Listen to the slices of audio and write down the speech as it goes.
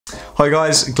Hi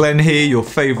guys, Glenn here, your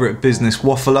favourite business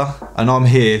waffler, and I'm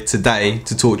here today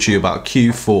to talk to you about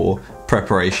Q4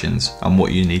 preparations and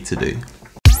what you need to do.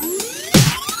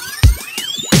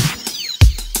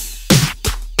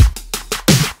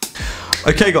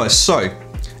 Okay guys, so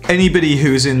anybody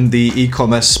who is in the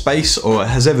e-commerce space or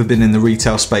has ever been in the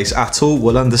retail space at all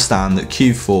will understand that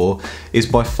Q4 is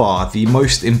by far the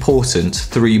most important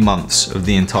 3 months of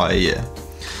the entire year.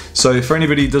 So for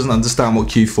anybody who doesn't understand what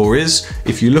Q4 is,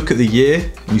 if you look at the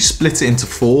year, you split it into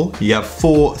 4, you have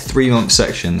 4 3-month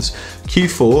sections.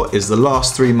 Q4 is the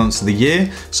last 3 months of the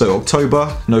year, so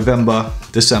October, November,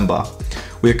 December.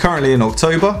 We are currently in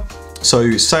October,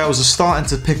 so sales are starting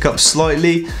to pick up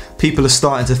slightly. People are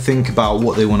starting to think about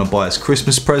what they want to buy as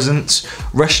Christmas presents.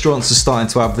 Restaurants are starting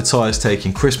to advertise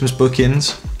taking Christmas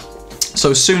bookings.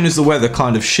 So as soon as the weather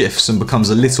kind of shifts and becomes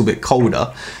a little bit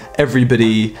colder,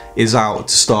 everybody is out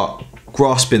to start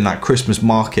grasping that Christmas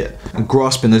market and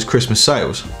grasping those Christmas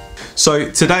sales. So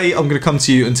today I'm going to come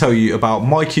to you and tell you about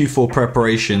my Q4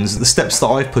 preparations, the steps that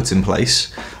I've put in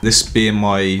place. This being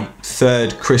my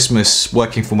 3rd Christmas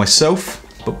working for myself.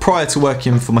 But prior to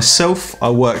working for myself, I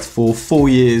worked for 4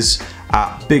 years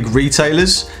at big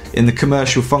retailers in the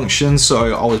commercial function,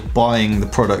 so I was buying the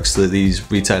products that these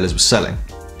retailers were selling.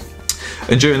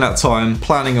 And during that time,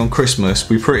 planning on Christmas,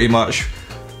 we pretty much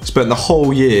spent the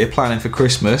whole year planning for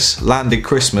Christmas, landed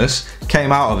Christmas,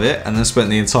 came out of it, and then spent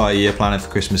the entire year planning for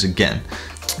Christmas again.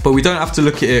 But we don't have to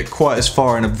look at it quite as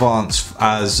far in advance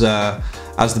as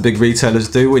the big retailers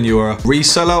do when you're a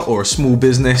reseller or a small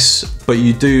business, but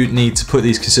you do need to put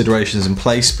these considerations in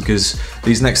place because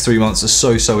these next 3 months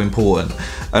are so important.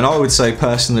 And I would say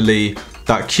personally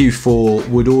that Q4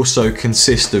 would also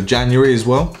consist of January as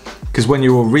well, because when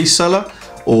you're a reseller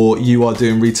or you are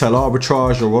doing retail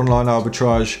arbitrage or online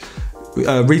arbitrage,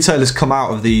 retailers come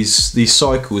out of these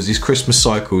cycles, these Christmas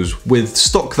cycles, with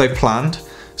stock they planned.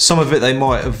 Some of it they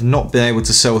might have not been able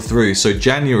to sell through, so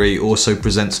January also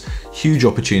presents huge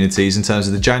opportunities in terms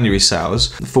of the January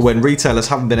sales for when retailers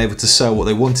haven't been able to sell what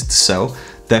they wanted to sell.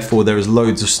 Therefore there is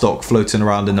loads of stock floating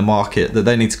around in the market that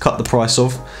they need to cut the price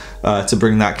of to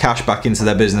bring that cash back into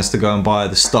their business to go and buy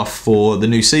the stuff for the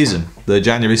new season, the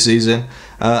January season,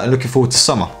 and looking forward to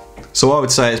summer. So I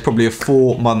would say it's probably a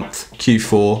 4-month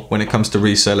Q4 when it comes to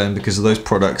reselling, because those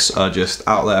products are just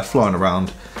out there flying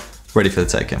around ready for the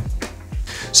taking.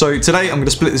 So today I'm going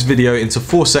to split this video into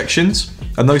 4 sections,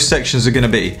 and those sections are going to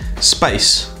be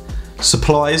space,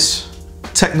 supplies,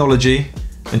 technology,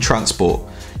 and transport.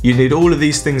 You need all of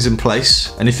these things in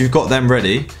place, and if you've got them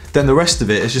ready, then the rest of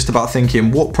it is just about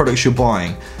thinking what products you're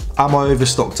buying. Am I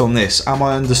overstocked on this? Am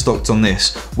I understocked on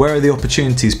this? Where are the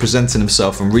opportunities presenting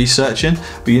themselves, and researching?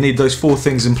 But you need those 4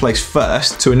 things in place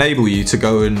first to enable you to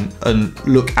go and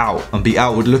look out and be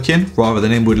outward looking rather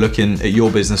than inward looking at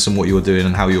your business and what you're doing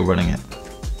and how you're running it.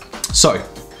 So,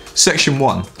 section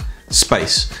 1,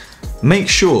 space. Make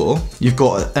sure you've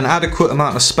got an adequate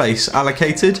amount of space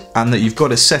allocated and that you've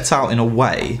got it set out in a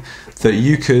way that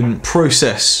you can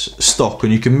process stock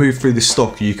and you can move through the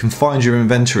stock, you can find your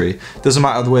inventory. Doesn't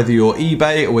matter whether you're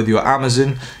eBay or whether you're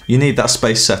Amazon, you need that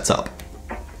space set up.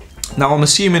 Now I'm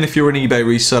assuming if you're an eBay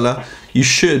reseller, you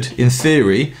should, in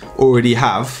theory, already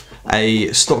have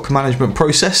a stock management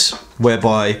process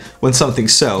whereby when something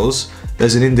sells,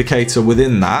 there's an indicator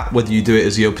within that, whether you do it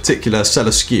as your particular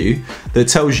seller SKU, that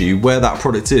tells you where that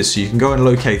product is, so you can go and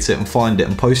locate it and find it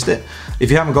and post it. If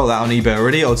you haven't got that on eBay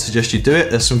already, I would suggest you do it.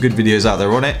 There's some good videos out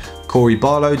there on it. Corey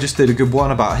Barlow just did a good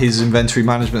one about his inventory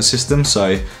management system,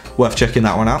 so worth checking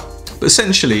that one out. But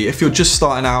essentially, if you're just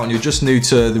starting out and you're just new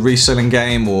to the reselling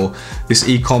game or this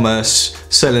e-commerce,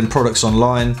 selling products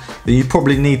online, then you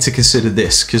probably need to consider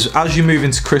this, because as you move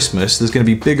into Christmas, there's going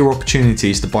to be bigger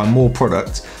opportunities to buy more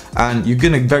product and you're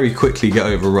going to very quickly get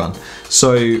overrun.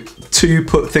 So to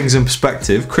put things in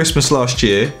perspective, Christmas last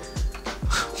year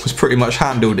was pretty much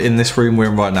handled in this room we're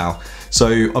in right now. So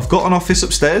I've got an office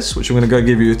upstairs, which I'm going to go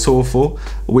give you a tour for,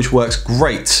 which works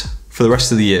great for the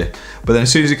rest of the year. But then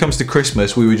as soon as it comes to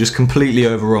Christmas, we were just completely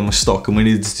overrun with stock and we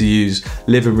needed to use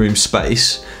living room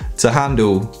space to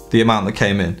handle the amount that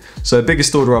came in. So the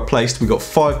biggest order I placed, we got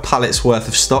 5 pallets worth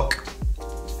of stock,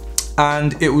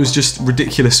 and it was just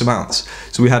ridiculous amounts.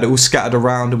 So we had it all scattered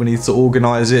around and we needed to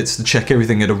organise it to check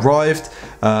everything had arrived,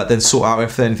 then sort out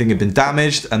if anything had been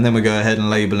damaged, and then we go ahead and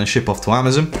label and ship off to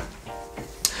Amazon.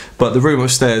 But the room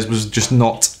upstairs was just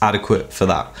not adequate for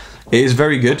that. It is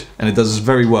very good and it does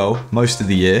very well most of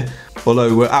the year,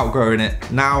 although we're outgrowing it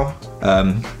now.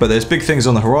 But there's big things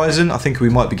on the horizon. I think we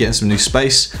might be getting some new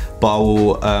space, but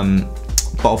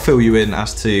I'll fill you in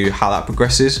as to how that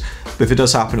progresses. But if it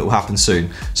does happen, it will happen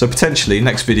soon. So potentially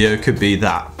next video could be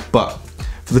that. But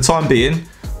for the time being,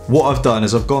 what I've done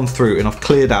is I've gone through and I've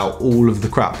cleared out all of the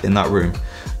crap in that room.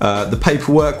 The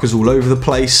paperwork was all over the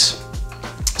place.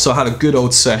 So I had a good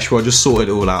old sesh where I just sorted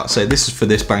it all out. Say, this is for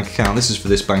this bank account, this is for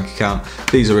this bank account,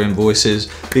 these are invoices,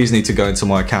 these need to go into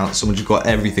my account. So I just got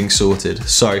everything sorted.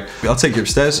 So I'll take you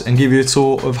upstairs and give you a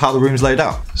tour of how the room's laid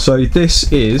out. So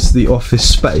this is the office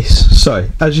space. So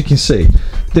as you can see,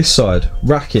 this side,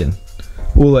 racking,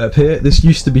 all the way up here. This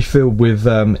used to be filled with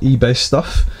eBay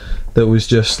stuff that was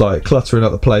just like cluttering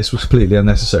up the place, was completely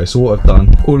unnecessary. So what I've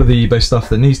done, all of the eBay stuff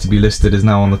that needs to be listed is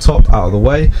now on the top, out of the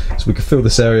way, so we can fill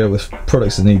this area with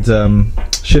products that need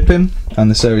shipping,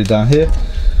 and this area down here.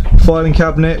 Filing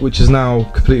cabinet, which is now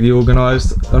completely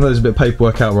organised. I know there's a bit of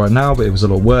paperwork out right now, but it was a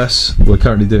lot worse. We're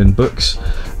currently doing books,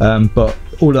 but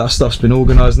all of that stuff's been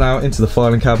organised now into the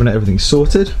filing cabinet. Everything's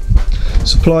sorted.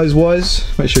 Supplies wise,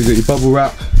 make sure you got your bubble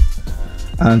wrap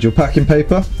and your packing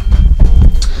paper.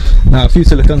 Now if you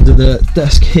to look under the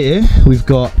desk here, we've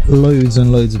got loads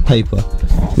and loads of paper.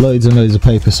 Loads and loads of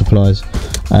paper supplies.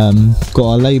 Got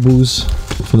our labels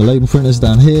for the label printers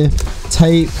down here,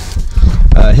 tape.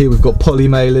 Here we've got poly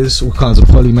mailers, all kinds of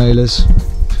poly mailers.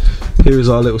 Here is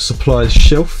our little supplies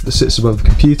shelf that sits above the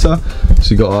computer. So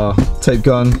we've got our tape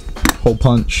gun, hole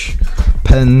punch,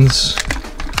 pens,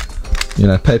 you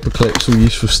know, paper clips, all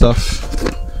useful stuff.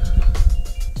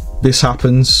 This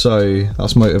happens, so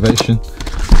that's motivation.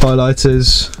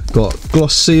 Highlighters, got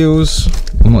gloss seals.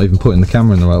 I'm not even putting the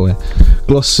camera in the right way.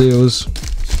 Gloss seals,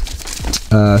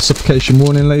 suffocation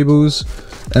warning labels,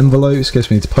 envelopes in case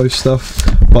we need to post stuff,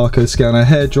 barcode scanner,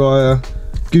 hairdryer,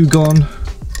 glue gun,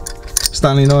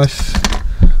 Stanley knife.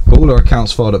 Got all our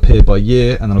accounts filed up here by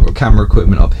year, and then I've got camera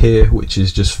equipment up here, which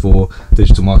is just for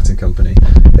digital marketing company,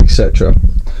 etc.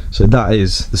 So that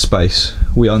is the space.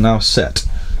 We are now set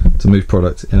to move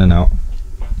product in and out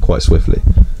quite swiftly.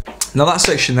 Now that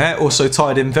section there also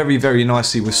tied in very, very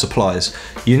nicely with supplies.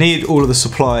 You need all of the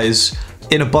supplies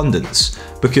in abundance,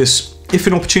 because if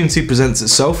an opportunity presents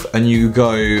itself and you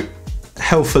go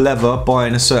hell for leather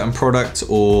buying a certain product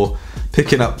or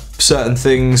picking up certain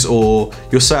things, or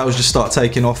your sales just start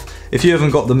taking off, if you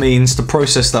haven't got the means to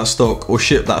process that stock or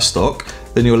ship that stock,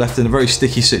 then you're left in a very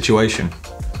sticky situation.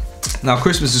 Now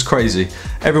Christmas is crazy.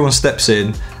 Everyone steps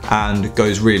in and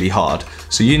goes really hard.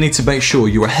 So you need to make sure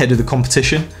you're ahead of the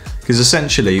competition, because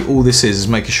essentially all this is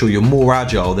making sure you're more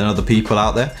agile than other people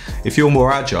out there. If you're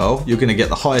more agile, you're going to get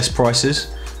the highest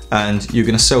prices and you're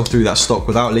going to sell through that stock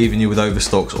without leaving you with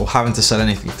overstocks or having to sell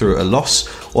anything through at a loss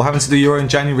or having to do your own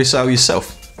January sale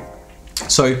yourself.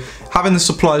 So having the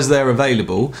supplies there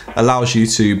available allows you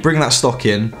to bring that stock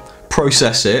in,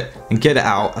 process it and get it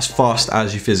out as fast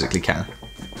as you physically can.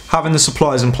 Having the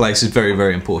supplies in place is very,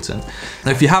 very important.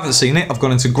 Now, if you haven't seen it, I've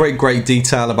gone into great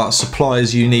detail about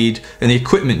supplies you need and the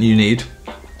equipment you need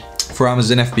for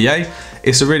Amazon FBA.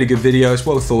 It's a really good video, it's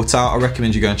well thought out. I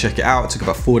recommend you go and check it out. It took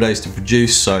about 4 days to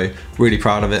produce, so really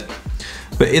proud of it.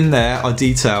 But in there, I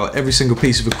detail every single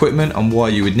piece of equipment and why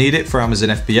you would need it for Amazon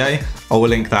FBA. I will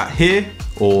link that here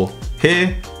or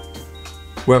here,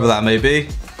 wherever that may be.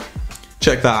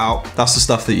 Check that out, that's the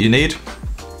stuff that you need.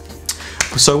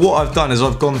 So what I've done is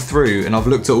I've gone through and I've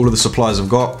looked at all of the supplies I've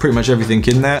got, pretty much everything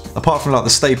in there, apart from like the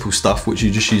staple stuff which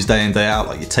you just use day in day out,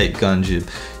 like your tape guns, your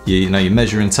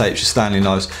measuring tapes, your Stanley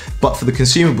knives. But for the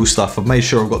consumable stuff, I've made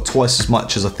sure I've got twice as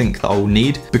much as I think that I'll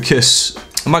need, because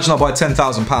imagine I buy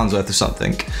 £10,000 worth of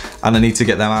something and I need to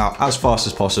get them out as fast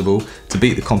as possible to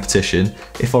beat the competition.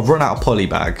 If I've run out of poly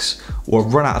bags, or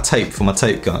I've run out of tape for my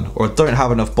tape gun, or I don't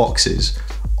have enough boxes,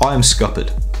 I am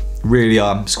scuppered. Really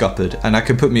am scuppered, and that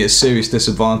could put me at a serious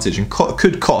disadvantage and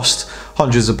could cost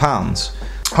hundreds of pounds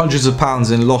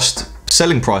in lost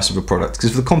selling price of a product, because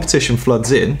if the competition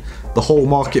floods in, the whole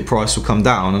market price will come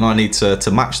down and I need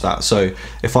to match that. So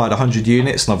if I had 100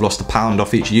 units and I've lost £1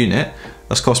 off each unit,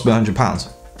 that's cost me £100.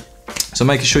 So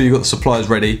making sure you've got the supplies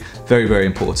ready, very, very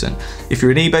important. If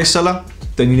you're an eBay seller,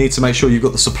 then you need to make sure you've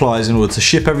got the supplies in order to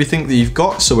ship everything that you've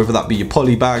got. So whether that be your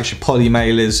poly bags, your poly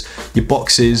mailers, your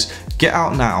boxes, get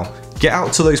out now. Get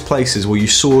out to those places where you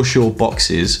source your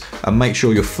boxes and make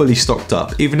sure you're fully stocked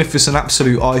up. Even if it's an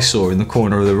absolute eyesore in the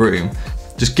corner of the room,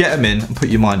 just get them in and put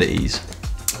your mind at ease.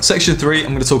 Section 3, I'm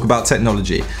going to talk about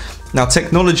technology. Now,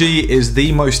 technology is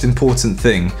the most important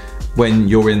thing when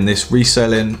you're in this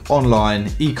reselling,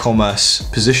 online, e-commerce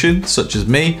position, such as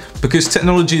me, because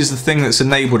technology is the thing that's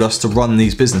enabled us to run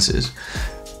these businesses.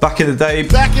 Back in the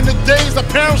days, our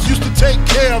parents used to take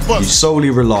care of us. You solely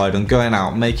relied on going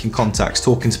out, making contacts,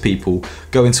 talking to people,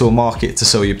 going to a market to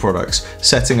sell your products,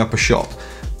 setting up a shop.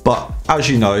 But as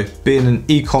you know, being an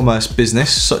e-commerce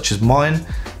business such as mine,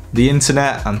 the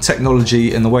internet and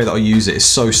technology and the way that I use it is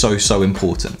so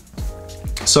important.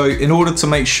 So in order to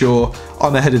make sure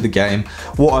I'm ahead of the game,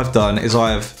 what I've done is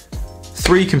I have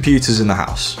 3 computers in the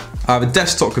house. I have a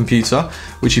desktop computer,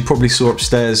 which you probably saw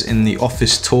upstairs in the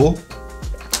office tour.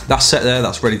 That's set there,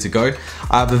 that's ready to go.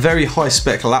 I have a very high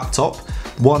spec laptop,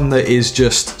 one that is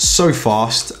just so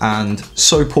fast and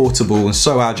so portable and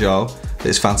so agile that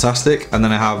it's fantastic. And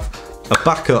then I have a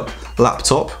backup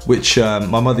laptop, which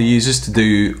my mother uses to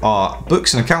do our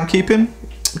books and account keeping,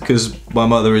 because my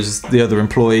mother is the other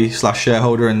employee /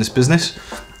 shareholder in this business.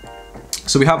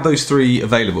 So we have those 3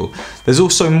 available. There's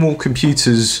also more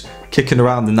computers kicking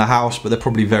around in the house, but they're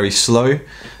probably very slow.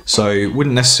 So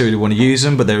wouldn't necessarily want to use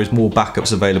them, but there is more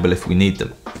backups available if we need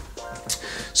them.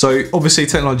 So obviously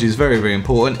technology is very, very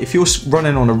important. If you're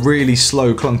running on a really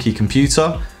slow, clunky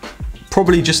computer,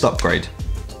 probably just upgrade.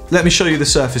 Let me show you the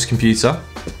Surface computer.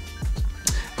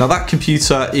 Now that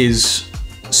computer is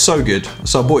so good.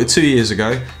 So I bought it 2 years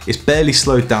ago. It's barely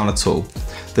slowed down at all.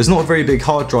 There's not a very big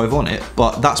hard drive on it,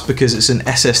 but that's because it's an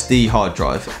SSD hard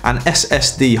drive. An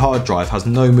SSD hard drive has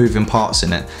no moving parts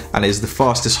in it, and it is the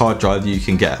fastest hard drive you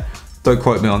can get. Don't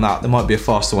quote me on that. There might be a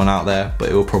faster one out there, but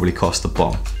it will probably cost a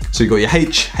bomb. So you've got your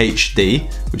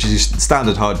HDD, which is your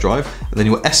standard hard drive, and then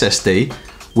your SSD,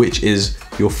 which is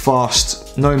your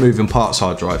fast, no moving parts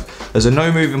hard drive. There's a no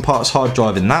moving parts hard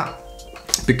drive in that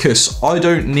because I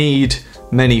don't need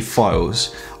many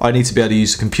files. I need to be able to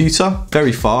use the computer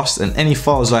very fast, and any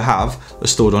files I have are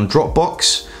stored on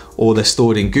Dropbox, or they're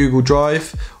stored in Google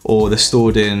Drive, or they're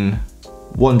stored in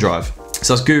OneDrive.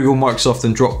 So that's Google, Microsoft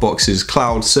and Dropbox's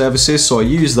cloud services. So I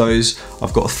use those.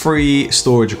 I've got free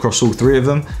storage across all 3 of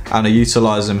them, and I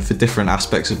utilize them for different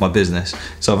aspects of my business.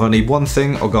 So if I need one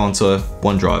thing, I'll go onto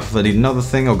OneDrive. If I need another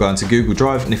thing, I'll go into Google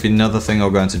Drive, and if I need another thing, I'll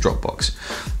go into Dropbox.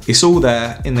 It's all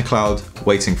there in the cloud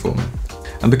waiting for me.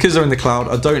 And because they're in the cloud,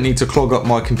 I don't need to clog up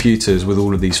my computers with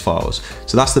all of these files.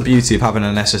 So that's the beauty of having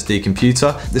an SSD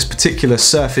computer. This particular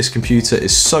Surface computer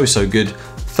is so, so good.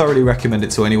 Thoroughly recommend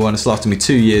it to anyone. It's lasted me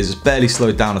 2 years. It's barely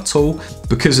slowed down at all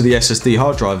because of the SSD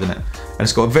hard drive in it. And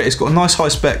it's got a nice high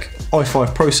spec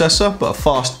i5 processor, but a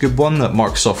fast, good one that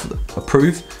Microsoft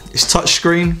approve. It's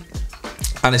touchscreen,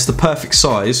 and it's the perfect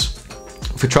size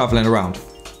for traveling around.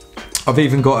 I've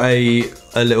even got a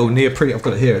little neoprene, I've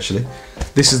got it here actually.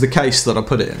 This is the case that I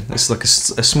put it in. It's like a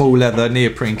small leather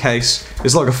neoprene case.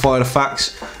 It's like a file of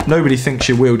facts. Nobody thinks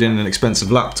you're wielding an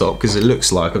expensive laptop because it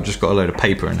looks like I've just got a load of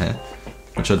paper in here,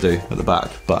 which I do at the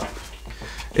back, but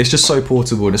it's just so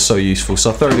portable and it's so useful. So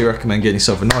I thoroughly recommend getting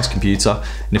yourself a nice computer,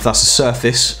 and if that's a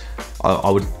Surface, I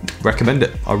would recommend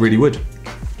it. I really would.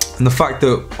 And the fact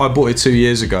that I bought it 2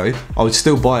 years ago, I would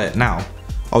still buy it now.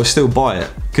 I would still buy it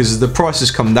because the price has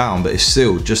come down, but it's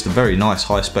still just a very nice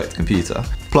high spec computer.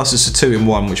 Plus it's a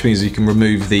 2-in-1, which means you can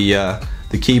remove the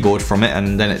keyboard from it,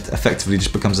 and then it effectively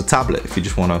just becomes a tablet if you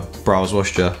just want to browse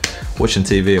whilst you're watching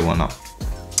TV or whatnot.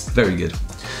 Very good.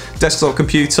 Desktop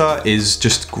computer is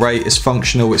just great. It's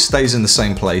functional. It stays in the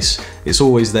same place. It's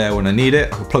always there when I need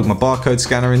it. I can plug my barcode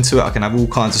scanner into it. I can have all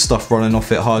kinds of stuff running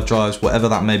off it, hard drives, whatever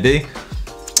that may be.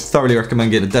 Thoroughly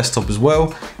recommend getting a desktop as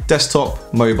well.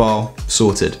 Desktop, mobile,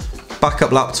 sorted.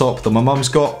 Backup laptop that my mum's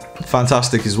got,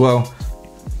 fantastic as well.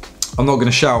 I'm not going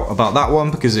to shout about that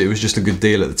one because it was just a good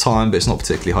deal at the time, but it's not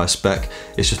particularly high spec.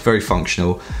 It's just very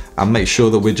functional, and make sure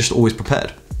that we're just always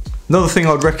prepared. Another thing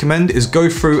I'd recommend is go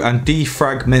through and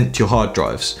defragment your hard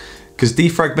drives. Because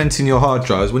defragmenting your hard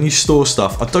drives, when you store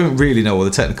stuff, I don't really know all the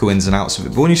technical ins and outs of it,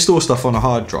 but when you store stuff on a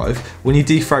hard drive, when you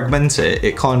defragment it,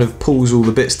 it kind of pulls all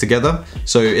the bits together.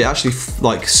 So it actually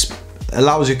like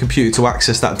allows your computer to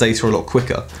access that data a lot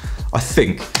quicker. I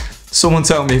think. Someone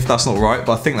tell me if that's not right,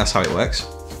 but I think that's how it works.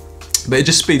 But it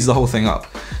just speeds the whole thing up.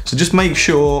 So just make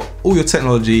sure all your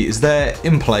technology is there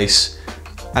in place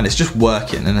and it's just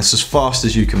working, and it's as fast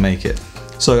as you can make it.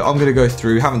 So I'm gonna go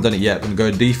through, haven't done it yet, but I'm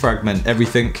gonna go defragment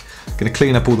everything. I'm gonna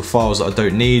clean up all the files that I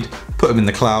don't need, put them in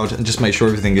the cloud, and just make sure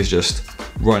everything is just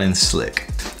running slick.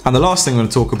 And the last thing I'm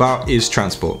gonna talk about is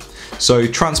transport. So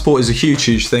transport is a huge,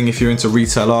 huge thing if you're into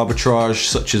retail arbitrage,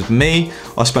 such as me.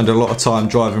 I spend a lot of time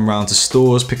driving around to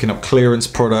stores, picking up clearance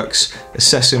products,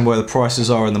 assessing where the prices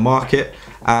are in the market,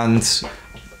 and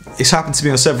it's happened to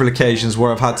me on several occasions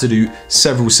where I've had to do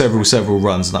several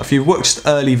runs. Now, if you've watched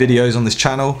early videos on this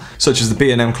channel, such as the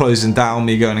B&M closing down,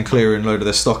 me going and clearing a load of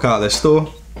their stock out of their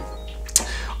store,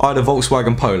 I had a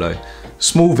Volkswagen Polo,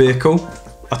 small vehicle.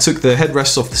 I took the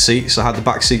headrests off the seats, I had the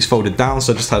back seats folded down,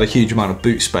 so I just had a huge amount of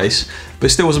boot space, but it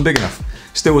still wasn't big enough.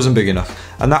 Still wasn't big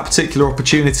enough. And that particular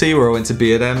opportunity where I went to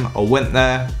B&M, I went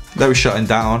there, they were shutting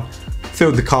down,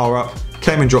 filled the car up,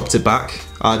 came and dropped it back.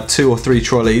 I had 2 or 3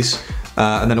 trolleys,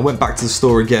 and then I went back to the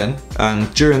store again,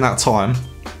 and during that time,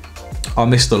 I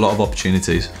missed a lot of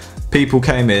opportunities. People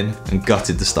came in and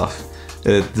gutted the stuff.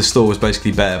 The store was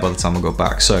basically bare by the time I got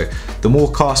back. So the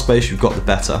more car space you've got, the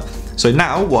better. So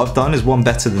now what I've done is one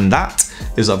better than that,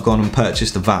 is I've gone and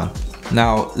purchased a van.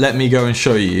 Now let me go and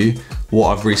show you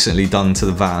what I've recently done to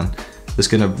the van that's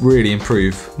gonna really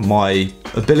improve my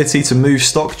ability to move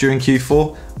stock during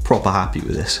Q4. Proper happy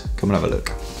with this. Come and have a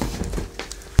look.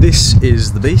 This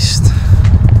is the beast.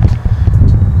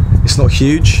 It's not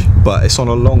huge, but it's on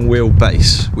a long wheel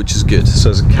base, which is good.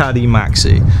 So it's a Caddy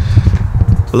Maxi.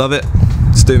 I love it.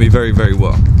 It's doing me very, very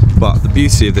well. But the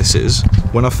beauty of this is,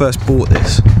 when I first bought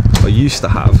this, I used to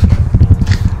have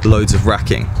loads of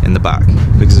racking in the back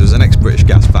because it was an ex-British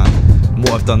gas van. And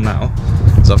what I've done now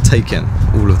is I've taken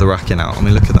all of the racking out. I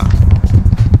mean, look at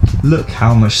that. Look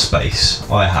how much space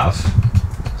I have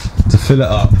to fill it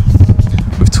up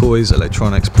with toys,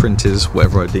 electronics, printers,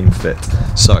 whatever I deem fit.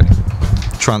 So,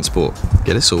 transport,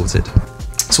 get it sorted.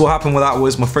 So what happened with that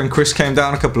was my friend Chris came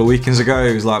down a couple of weekends ago.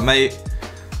 He was like, mate,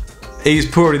 he's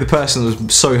probably the person that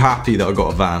was so happy that I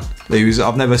got a van.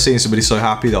 I've never seen somebody so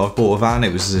happy that I've bought a van.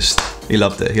 It was just, he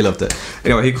loved it, he loved it.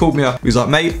 Anyway, he called me up, he was like,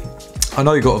 mate, I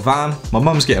know you got a van, my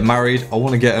mum's getting married, I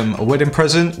want to get him a wedding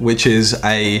present, which is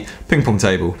a ping pong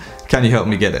table. Can you help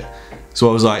me get it? So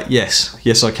I was like,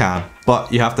 yes I can,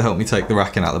 but you have to help me take the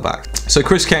racking out the back. So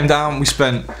Chris came down, we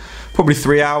spent probably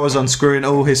 3 hours unscrewing it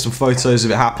all. Here's some photos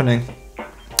of it happening.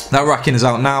 That racking is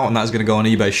out now and that's going to go on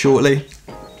eBay shortly.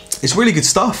 It's really good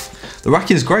stuff. The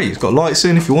racking is great. It's got lights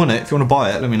in if you want it. If you want to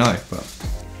buy it, let me know. But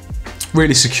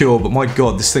really secure, but my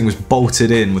God, this thing was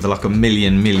bolted in with like a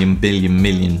million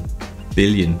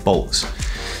billion bolts.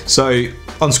 So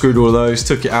unscrewed all of those,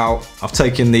 took it out. I've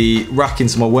taken the rack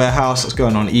into my warehouse. That's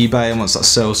going on eBay, and once that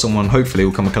sells, someone hopefully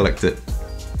will come and collect it,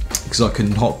 because I could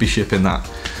not be shipping that.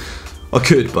 I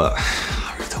could, but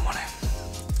I really don't want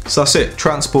to. So that's it,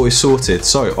 transport is sorted.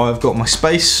 So I've got my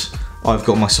space, I've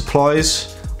got my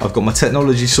supplies, I've got my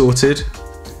technology sorted,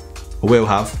 I will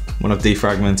have when I've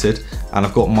defragmented, and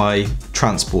I've got my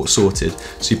transport sorted.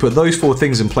 So you put those 4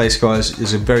 things in place, guys,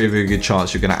 there's a very, very good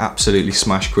chance you're gonna absolutely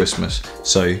smash Christmas.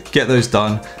 So get those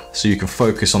done so you can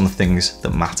focus on the things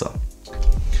that matter.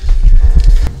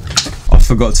 I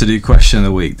forgot to do question of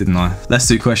the week, didn't I? Let's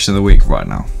do question of the week right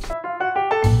now.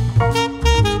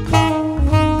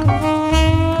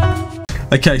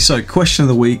 Okay, so question of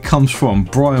the week comes from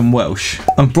Brian Welsh,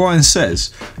 and Brian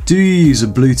says, do you use a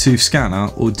Bluetooth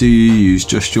scanner or do you use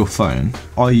just your phone?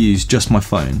 I use just my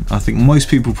phone. I think most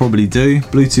people probably do.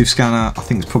 Bluetooth scanner, I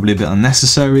think it's probably a bit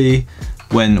unnecessary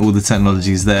when all the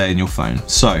technology is there in your phone.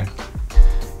 So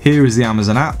here is the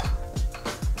Amazon app.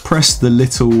 Press the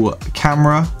little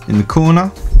camera in the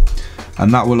corner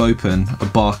and that will open a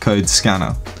barcode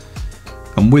scanner.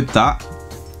 And with that,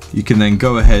 you can then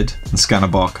go ahead and scan a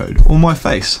barcode on my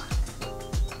face.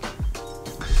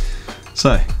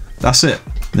 So that's it.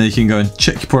 Then you can go and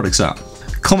check your products out.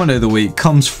 Comment of the week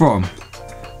comes from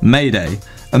Mayday,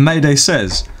 and Mayday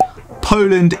says,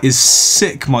 Poland is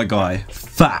sick, my guy.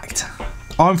 Fact.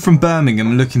 I'm from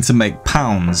Birmingham looking to make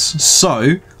pounds,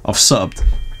 so I've subbed.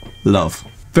 Love.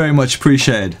 Very much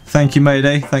appreciated. Thank you,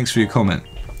 Mayday. Thanks for your comment.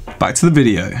 Back to the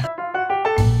video.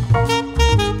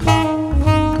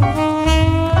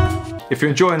 If you're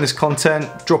enjoying this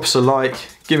content, drop us a like,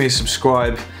 give me a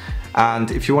subscribe, and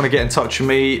if you want to get in touch with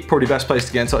me, probably the best place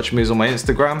to get in touch with me is on my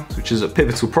Instagram, which is at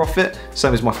Pivotal Profit,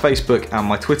 same as my Facebook and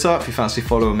my Twitter, if you fancy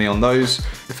following me on those.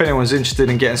 If anyone's interested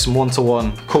in getting some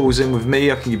one-to-one calls in with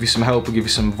me, I can give you some help, I'll give you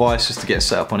some advice just to get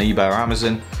set up on eBay or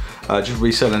Amazon. Just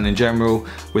reselling in general,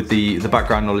 with the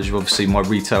background knowledge of obviously my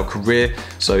retail career.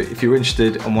 So if you're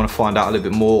interested and want to find out a little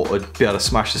bit more or be able to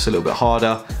smash this a little bit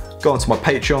harder, go onto my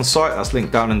Patreon site, that's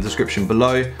linked down in the description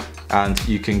below, and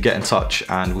you can get in touch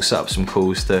and we'll set up some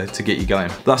calls to get you going.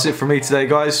 But that's it from me today,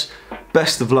 guys.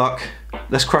 Best of luck.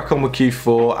 Let's crack on with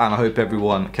Q4, and I hope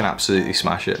everyone can absolutely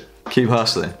smash it. Keep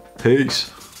hustling. Peace.